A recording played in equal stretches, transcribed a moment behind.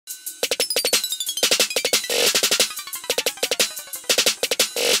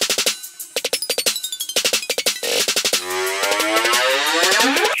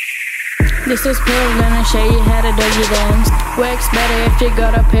This is Pearl, gonna show you how to doggy dance. Works better if you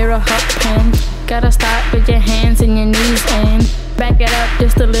got a pair of hot pants. Gotta start with your hands and your knees and back it up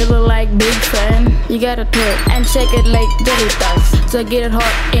just a little like Big Fan. You gotta twerk and shake it like Jelly does. So get it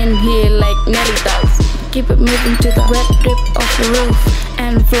hot in here like Nelly does. Keep it moving to the wet drip off the roof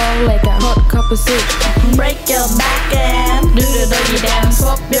and flow like a hot cup of soup. Break your back and do the doggy dance.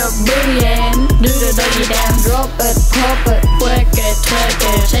 Swap your booty and do the doggy dance. Drop it, pop it, work it, twerk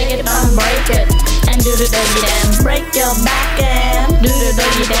it, shake it, break it, and do the doggy dance. Break your back and do the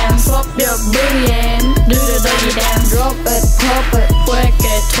doggy dance. Swap your booty and do the doggy dance. Drop it, pop it, work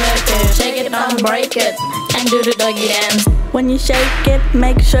it, twerk it, shake it, break it, and do the doggy dance. When you shake it,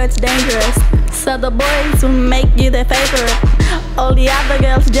 make sure it's dangerous, so the boys will make you their favorite. All the other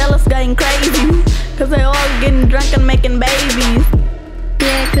girls jealous, going crazy, cause they all getting drunk and making babies.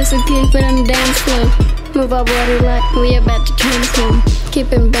 Yeah, cause we keep it on the dance floor. Move our body like we about to transform.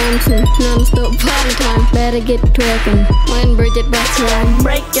 Keep it bouncing, non-stop party time. Better get twerking when Bidgette backs around.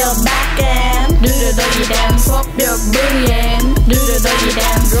 Break your back and do the doggy dance. Swap your booty and do the doggy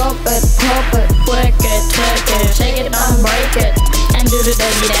dance. Drop it, pop it, work it, twerk it, shake it, break it, and do the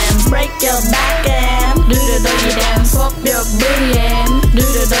doggy dance. Break your back and do the doggy dance. Swap your booty and do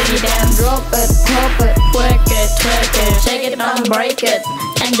the doggy dance. Drop it, pop it, work it, twerk it, shake it, break it,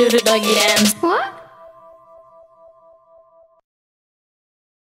 and do the doggy dance. What?